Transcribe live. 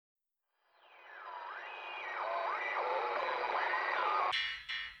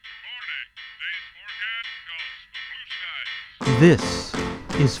This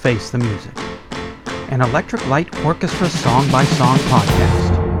is Face the Music, an Electric Light Orchestra song-by-song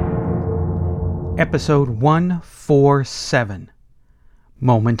podcast. Episode 147,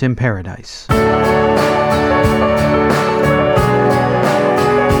 Moment in Paradise.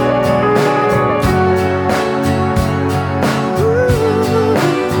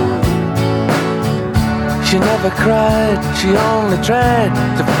 She never cried, she only tried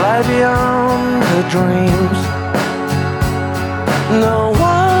to fly beyond her dreams. No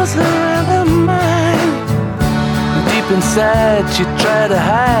walls around her mind. Deep inside she tried to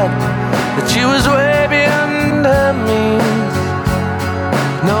hide that she was way beyond her means.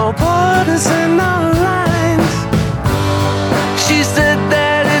 No borders and no lines. She said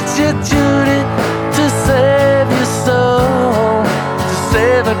that it's your duty to save your soul, to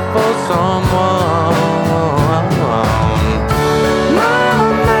save it for someone.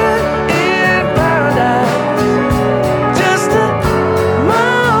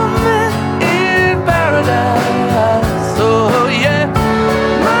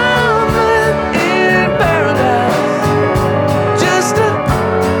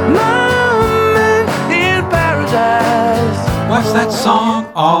 What's that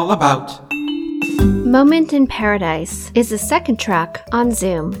song all about? Moment in Paradise is the second track on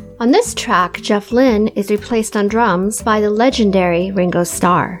Zoom. On this track, Jeff Lynne is replaced on drums by the legendary Ringo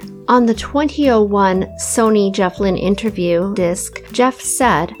Starr. On the 2001 Sony Jeff Lynne interview disc, Jeff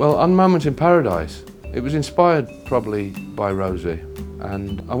said, Well, on Moment in Paradise, it was inspired probably by Rosie.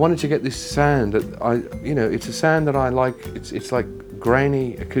 And I wanted to get this sound that it's a sound that I like. It's like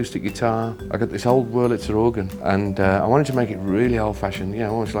grainy acoustic guitar. I got this old Wurlitzer organ, and I wanted to make it really old-fashioned,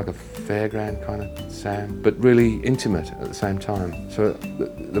 almost like a fairground kind of sound, but really intimate at the same time. So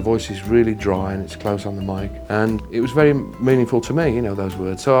the voice is really dry and it's close on the mic, and it was very meaningful to me, those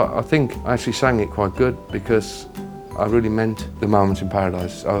words. So I think I actually sang it quite good because I really meant the Moment in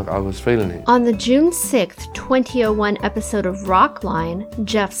Paradise. I was feeling it. On the June 6th, 2001 episode of Rockline,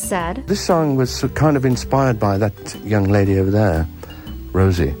 Jeff said, This song was kind of inspired by that young lady over there,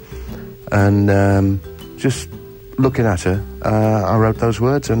 Rosie. And just looking at her, I wrote those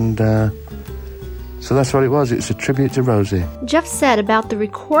words, and so that's what it was. It's a tribute to Rosie. Jeff said about the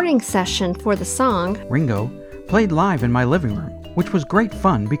recording session for the song, Ringo played live in my living room, which was great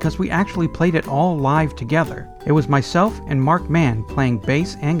fun because we actually played it all live together. It was myself and Mark Mann playing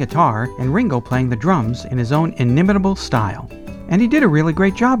bass and guitar, and Ringo playing the drums in his own inimitable style. And he did a really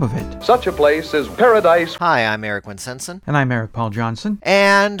great job of it. Such a place is paradise. Hi, I'm Eric Winsenson. And I'm Eric Paul Johnson.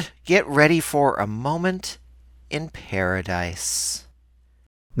 And get ready for a moment in paradise.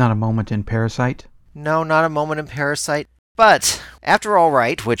 Not a moment in Parasite? No, not a moment in Parasite. But after All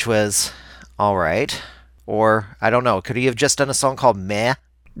Right, which was all right, or I don't know, could he have just done a song called Meh?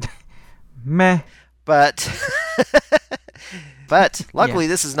 Meh. But luckily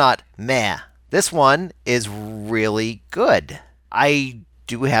This is not meh. This one is really good. I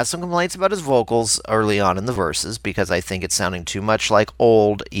do have some complaints about his vocals early on in the verses because I think it's sounding too much like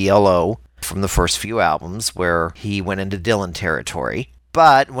old ELO from the first few albums where he went into Dylan territory.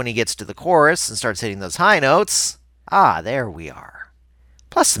 But when he gets to the chorus and starts hitting those high notes, there we are.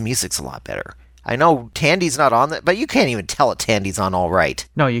 Plus the music's a lot better. I know Tandy's not on that, but you can't even tell it Tandy's on All Right.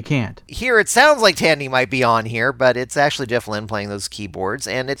 No, you can't. Here it sounds like Tandy might be on here, but it's actually Jeff Lynne playing those keyboards,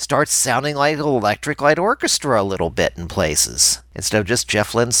 and it starts sounding like Electric Light Orchestra a little bit in places, instead of just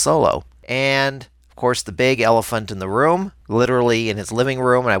Jeff Lynne's solo. And, of course, the big elephant in the room, literally in his living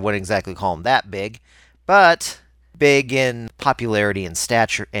room, and I wouldn't exactly call him that big, but big in popularity and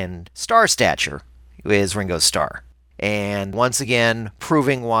stature, and star stature, is Ringo Starr. And once again,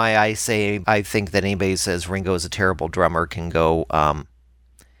 proving why I think that anybody who says Ringo is a terrible drummer can go, well,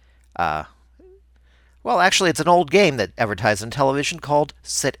 actually, it's an old game that advertised on television called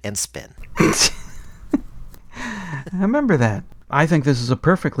Sit and Spin. I remember that. I think this is a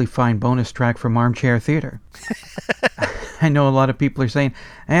perfectly fine bonus track from Armchair Theater. I know a lot of people are saying,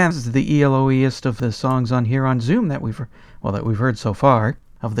 this is the ELO-iest of the songs on here on Zoom that we've heard so far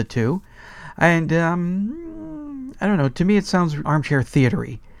of the two. And, I don't know, to me it sounds armchair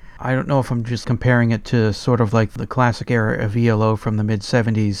theater-y. I don't know if I'm just comparing it to sort of like the classic era of ELO from the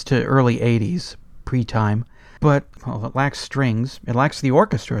mid-70s to early 80s, pre-time. But, well, it lacks strings. It lacks the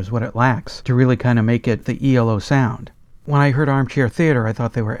orchestra is what it lacks to really kind of make it the ELO sound. When I heard Armchair Theater, I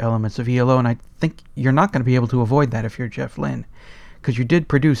thought they were elements of ELO, and I think you're not going to be able to avoid that if you're Jeff Lynne, because you did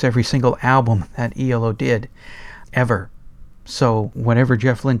produce every single album that ELO did, ever. So whatever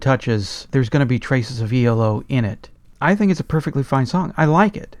Jeff Lynne touches, there's going to be traces of ELO in it. I think it's a perfectly fine song. I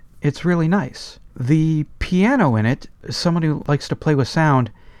like it. It's really nice. The piano in it, as someone who likes to play with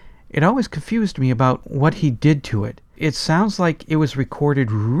sound, it always confused me about what he did to it. It sounds like it was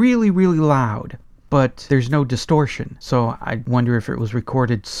recorded really, really loud, but there's no distortion. So I wonder if it was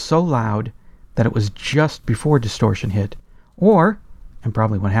recorded so loud that it was just before distortion hit. Or, and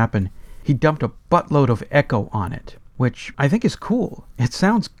probably what happened, he dumped a buttload of echo on it, which I think is cool. It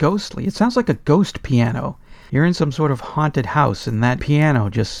sounds ghostly. It sounds like a ghost piano. You're in some sort of haunted house, and that piano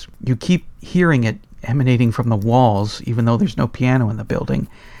just, you keep hearing it emanating from the walls, even though there's no piano in the building,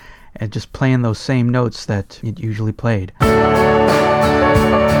 and just playing those same notes that it usually played.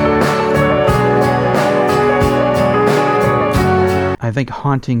 I think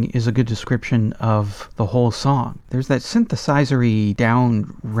haunting is a good description of the whole song. There's that synthesizer-y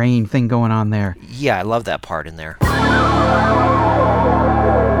down rain thing going on there. Yeah, I love that part in there.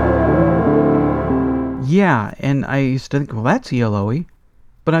 Yeah, and I used to think, well, that's ELO-y.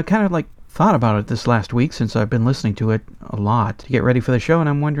 But I kind of thought about it this last week since I've been listening to it a lot to get ready for the show, and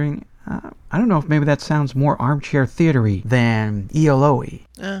I'm wondering, I don't know if maybe that sounds more armchair theater-y than ELO-y.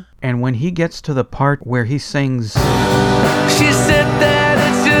 And when he gets to the part where he sings, She said that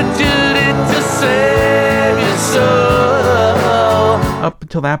it's your duty to save your soul. up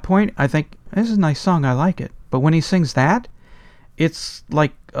until that point, I think, this is a nice song, I like it. But when he sings that, it's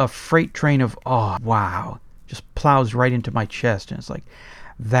like a freight train of, oh, wow, just plows right into my chest, and it's like,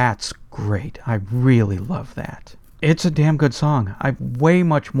 that's great. I really love that. It's a damn good song. I way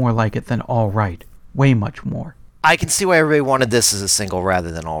much more like it than All Right. Way much more. I can see why everybody wanted this as a single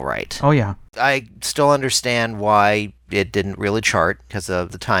rather than All Right. Oh, yeah. I still understand why it didn't really chart because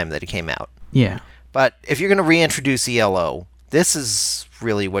of the time that it came out. Yeah. But if you're going to reintroduce ELO, this is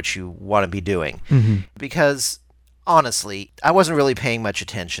really what you want to be doing. Mm-hmm. Because, honestly, I wasn't really paying much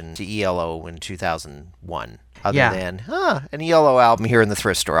attention to ELO in 2001. Other than, an ELO album here in the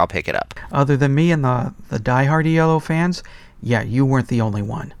thrift store, I'll pick it up. Other than me and the diehard ELO fans, yeah, you weren't the only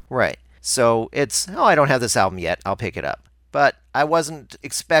one. Right. So it's, I don't have this album yet, I'll pick it up. But I wasn't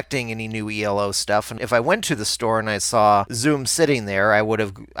expecting any new ELO stuff, and if I went to the store and I saw Zoom sitting there, I would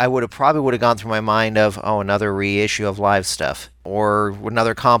have probably gone through my mind of, another reissue of live stuff, or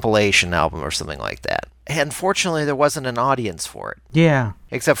another compilation album or something like that. And fortunately, there wasn't an audience for it. Yeah.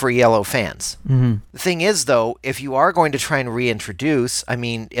 Except for ELO fans. Mm-hmm. The thing is, though, if you are going to try and reintroduce,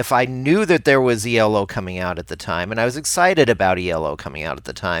 if I knew that there was ELO coming out at the time, and I was excited about ELO coming out at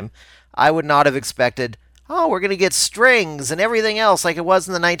the time, I would not have expected, we're going to get strings and everything else like it was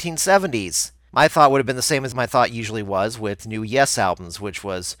in the 1970s. My thought would have been the same as my thought usually was with new Yes albums, which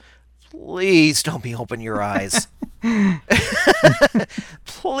was, please don't be Open Your Eyes.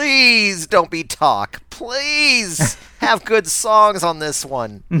 Please don't be Talk. Please have good songs on this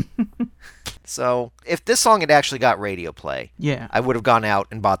one. So if this song had actually got radio play, I would have gone out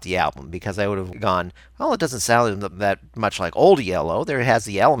and bought the album because I would have gone, it doesn't sound that much like old ELO. There has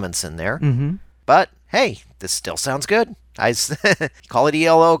the elements in there. Mm-hmm. But hey, this still sounds good. I call it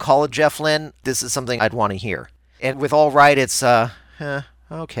ELO, call it Jeff Lynne. This is something I'd want to hear. And with All Right, it's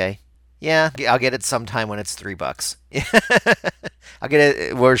okay. Yeah, I'll get it sometime when it's $3. I'll get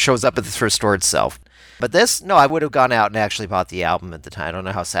it where it shows up at the thrift store itself. But this, no, I would have gone out and actually bought the album at the time. I don't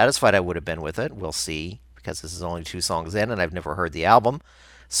know how satisfied I would have been with it. We'll see, because this is only 2 songs in and I've never heard the album.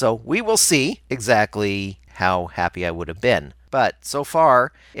 So we will see exactly how happy I would have been. But so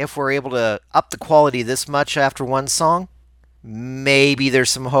far, if we're able to up the quality this much after one song, maybe there's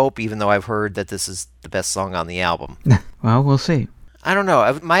some hope, even though I've heard that this is the best song on the album. Well, we'll see. I don't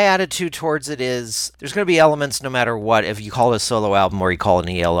know. My attitude towards it is there's going to be elements no matter what. If you call it a solo album or you call it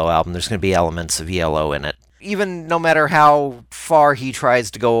an ELO album, there's going to be elements of ELO in it. Even no matter how far he tries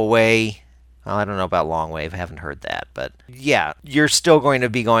to go away. Well, I don't know about Long Wave. I haven't heard that. But yeah, you're still going to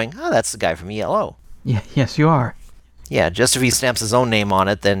be going, that's the guy from ELO. Yeah, yes, you are. Yeah, just if he stamps his own name on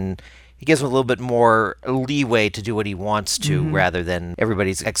it, then he gives him a little bit more leeway to do what he wants to rather than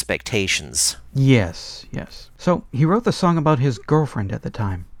everybody's expectations. Yes. So he wrote the song about his girlfriend at the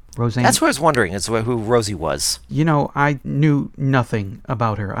time, Roseanne. That's what I was wondering, is who Rosie was. I knew nothing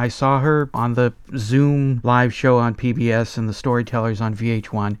about her. I saw her on the Zoom live show on PBS and the Storytellers on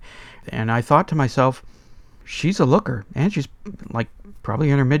VH1, and I thought to myself, she's a looker, and she's probably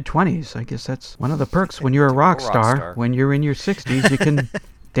in her mid-20s. I guess that's one of the perks when you're a rock star. When you're in your 60s, you can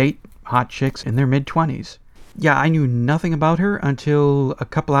date hot chicks in their mid-20s. Yeah, I knew nothing about her until a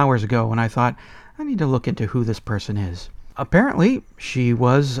couple hours ago when I thought, I need to look into who this person is. Apparently, she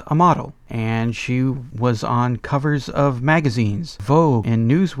was a model, and she was on covers of magazines, Vogue and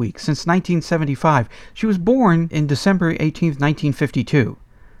Newsweek, since 1975. She was born in December 18th, 1952.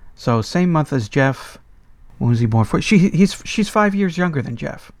 So, same month as Jeff. When was he born? She's 5 years younger than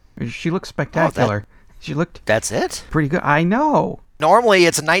Jeff. She looks spectacular. She looked... That's it? Pretty good. I know. Normally,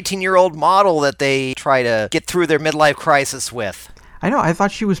 it's a 19-year-old model that they try to get through their midlife crisis with. I know, I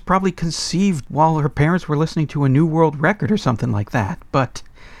thought she was probably conceived while her parents were listening to a New World Record or something like that, but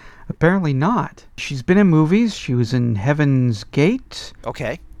apparently not. She's been in movies. She was in Heaven's Gate.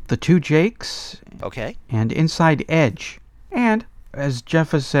 Okay. The Two Jakes. Okay. And Inside Edge. And, as Jeff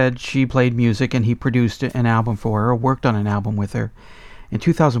has said, she played music and he produced an album for her, or worked on an album with her in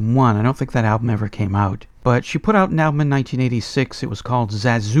 2001. I don't think that album ever came out. But she put out an album in 1986. It was called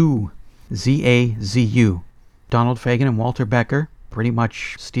Zazu. Z-A-Z-U. Donald Fagen and Walter Becker, pretty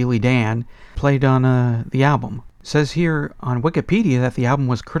much Steely Dan, played on the album. It says here on Wikipedia that the album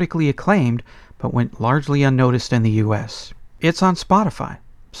was critically acclaimed, but went largely unnoticed in the U.S. It's on Spotify,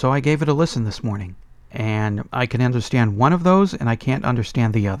 so I gave it a listen this morning. And I can understand one of those, and I can't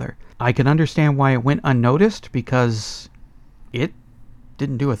understand the other. I can understand why it went unnoticed, because it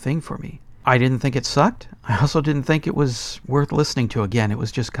didn't do a thing for me. I didn't think it sucked. I also didn't think it was worth listening to again. It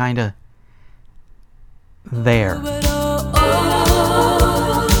was just kind of there.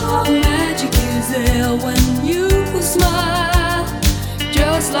 Magic is there when you smile,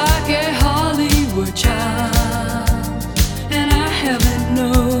 just like a Hollywood child. And I haven't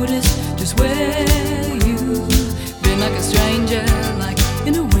noticed just where you've been, like a stranger, like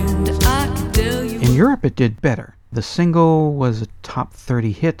in a wind. I can tell you. In Europe, it did better. The single was a top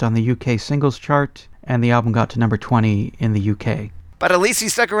 30 hit on the UK singles chart, and the album got to number 20 in the UK. But at least he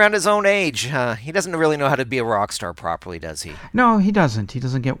stuck around his own age. He doesn't really know how to be a rock star properly, does he? No, he doesn't. He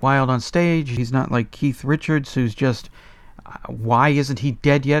doesn't get wild on stage. He's not like Keith Richards, who's just... why isn't he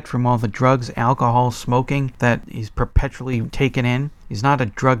dead yet from all the drugs, alcohol, smoking that he's perpetually taken in? He's not a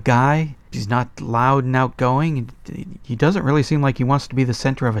drug guy. He's not loud and outgoing. He doesn't really seem like he wants to be the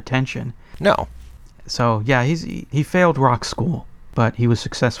center of attention. No. So, yeah, he failed rock school, but he was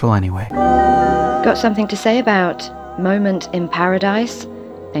successful anyway. Got something to say about Moment in Paradise?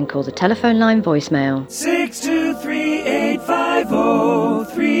 Then call the telephone line voicemail.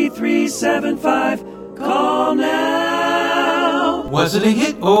 623-850-3375. Call now. Was it a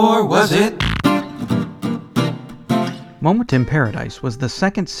hit or was it? Moment in Paradise was the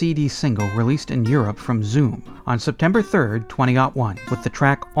second CD single released in Europe from Zoom on September 3rd, 2001, with the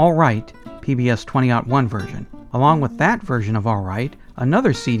track All Right, PBS 2001 version. Along with that version of All Right,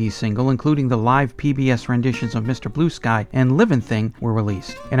 another CD single including the live PBS renditions of Mr. Blue Sky and Livin' Thing were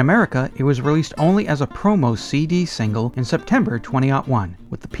released. In America, it was released only as a promo CD single in September 2001,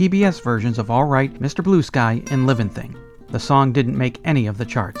 with the PBS versions of All Right, Mr. Blue Sky, and Livin' Thing. The song didn't make any of the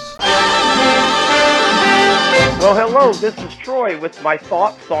charts. Well, hello, this is Troy with my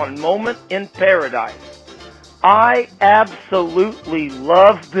thoughts on Moment in Paradise. I absolutely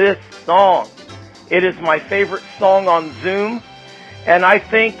love this song. It is my favorite song on Zoom, and I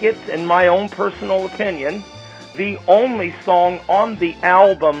think it's, in my own personal opinion, the only song on the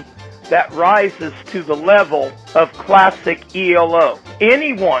album that rises to the level of classic ELO.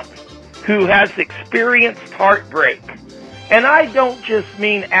 Anyone who has experienced heartbreak, and I don't just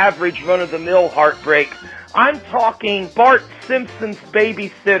mean average run-of-the-mill heartbreak, I'm talking Bart Simpson's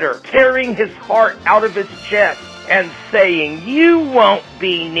babysitter tearing his heart out of his chest and saying, "You won't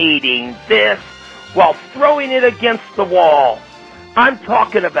be needing this," while throwing it against the wall. I'm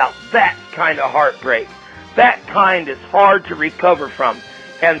talking about that kind of heartbreak. That kind is hard to recover from,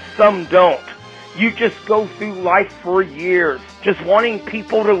 and some don't. You just go through life for years, just wanting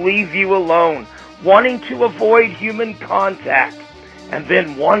people to leave you alone, wanting to avoid human contact. And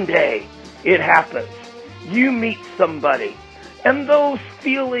then one day, it happens. You meet somebody, and those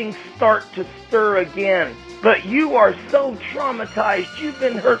feelings start to stir again. But you are so traumatized, you've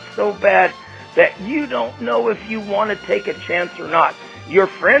been hurt so bad, that you don't know if you want to take a chance or not. Your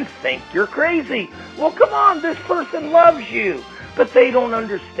friends think you're crazy. Well, come on, this person loves you. But they don't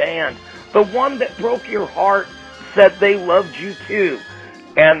understand. The one that broke your heart said they loved you too.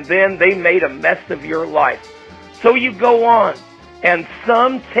 And then they made a mess of your life. So you go on, and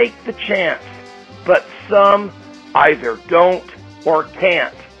some take the chance, but some either don't or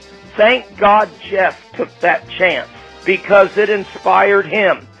can't. Thank God Jeff took that chance, because it inspired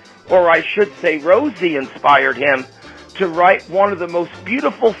him, or I should say Rosie inspired him, to write one of the most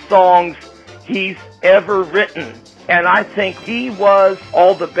beautiful songs he's ever written. And I think he was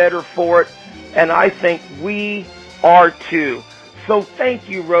all the better for it, and I think we are too. So thank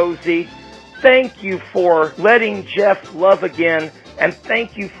you, Rosie. Thank you for letting Jeff love again, and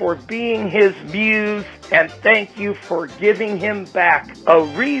thank you for being his muse, and thank you for giving him back a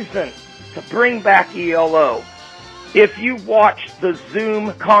reason to bring back ELO. If you watched the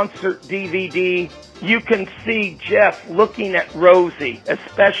Zoom concert DVD, You can see Jeff looking at Rosie,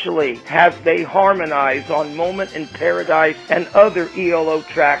 especially as they harmonize on Moment in Paradise and other ELO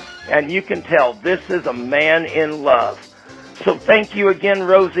tracks, and you can tell this is a man in love. So thank you again,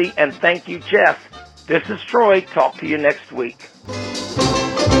 Rosie, and thank you, Jeff. This is Troy. Talk to you next week.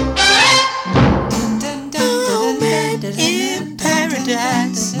 Moment in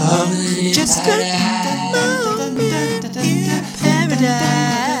paradise. Just a moment in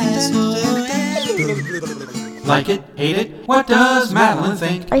paradise. Like it? Hate it? What does Madeline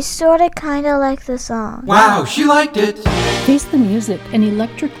think? I sorta kinda like the song. Wow, she liked it! Face the Music, an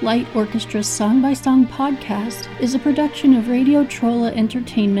Electric Light Orchestra song-by-song podcast, is a production of Radio Trolla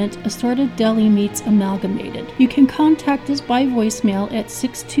Entertainment, Assorted Deli Meats Amalgamated. You can contact us by voicemail at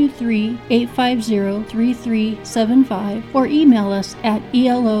 623-850-3375 or email us at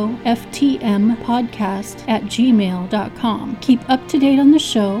eloftmpodcast@gmail.com. Keep up to date on the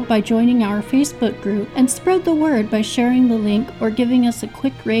show by joining our Facebook group and spread the word by sharing the link or giving us a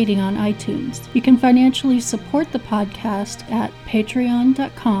quick rating on iTunes. You can financially support the podcast at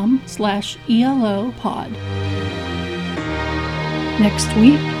patreon.com/ELOpod. Next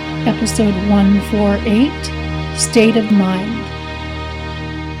week, episode 148, State of Mind.